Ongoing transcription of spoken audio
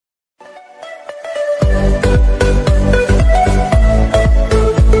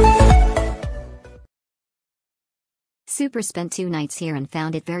Super spent 2 nights here and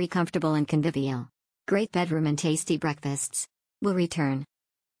found it very comfortable and convivial. Great bedroom and tasty breakfasts. Will return.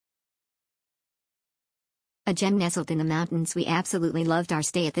 A gem nestled in the mountains. We absolutely loved our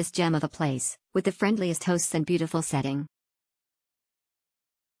stay at this gem of a place, with the friendliest hosts and beautiful setting.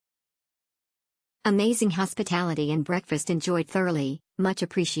 Amazing hospitality and breakfast enjoyed thoroughly, much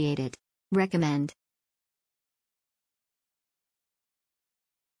appreciated. Recommend.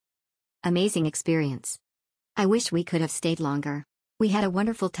 Amazing experience. I wish we could have stayed longer. We had a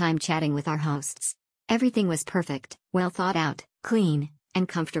wonderful time chatting with our hosts. Everything was perfect, well thought out, clean, and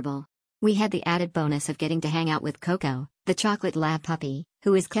comfortable. We had the added bonus of getting to hang out with Coco, the chocolate lab puppy,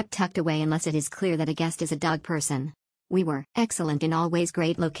 who is kept tucked away unless it is clear that a guest is a dog person. We were excellent in all ways,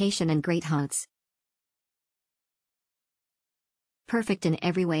 great location and great hosts. Perfect in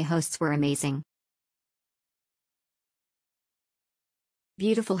every way, hosts were amazing.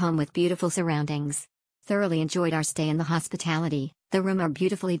 Beautiful home with beautiful surroundings. Thoroughly enjoyed our stay and the hospitality. The room are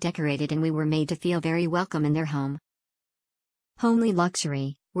beautifully decorated and we were made to feel very welcome in their home. Homely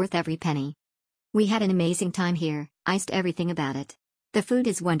luxury, worth every penny. We had an amazing time here, iced everything about it. The food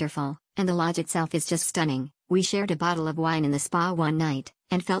is wonderful, and the lodge itself is just stunning. We shared a bottle of wine in the spa one night,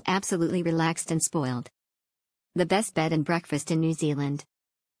 and felt absolutely relaxed and spoiled. The best bed and breakfast in New Zealand.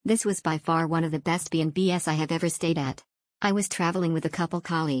 This was by far one of the best B&Bs I have ever stayed at. I was traveling with a couple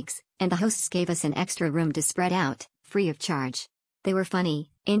colleagues, and the hosts gave us an extra room to spread out, free of charge. They were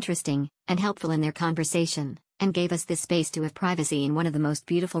funny, interesting, and helpful in their conversation, and gave us this space to have privacy in one of the most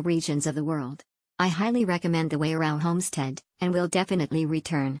beautiful regions of the world. I highly recommend the Waiorau Homestead, and will definitely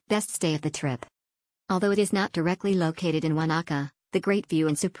return. Best stay of the trip. Although it is not directly located in Wanaka, the great view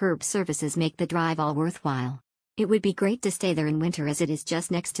and superb services make the drive all worthwhile. It would be great to stay there in winter as it is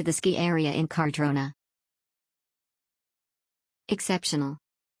just next to the ski area in Cardrona. Exceptional.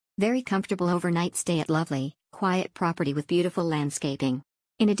 Very comfortable overnight stay at lovely, quiet property with beautiful landscaping.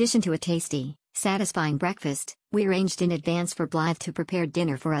 In addition to a tasty, satisfying breakfast, we arranged in advance for Blythe to prepare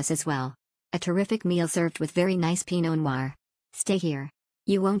dinner for us as well. A terrific meal served with very nice Pinot Noir. Stay here.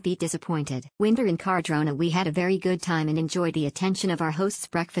 You won't be disappointed. Winter in Cardrona. We had a very good time and enjoyed the attention of our hosts.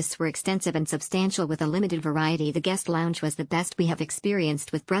 Breakfasts were extensive and substantial with a limited variety. The guest lounge was the best we have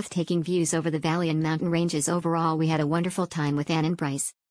experienced with breathtaking views over the valley and mountain ranges. Overall we had a wonderful time with Anne and Bryce.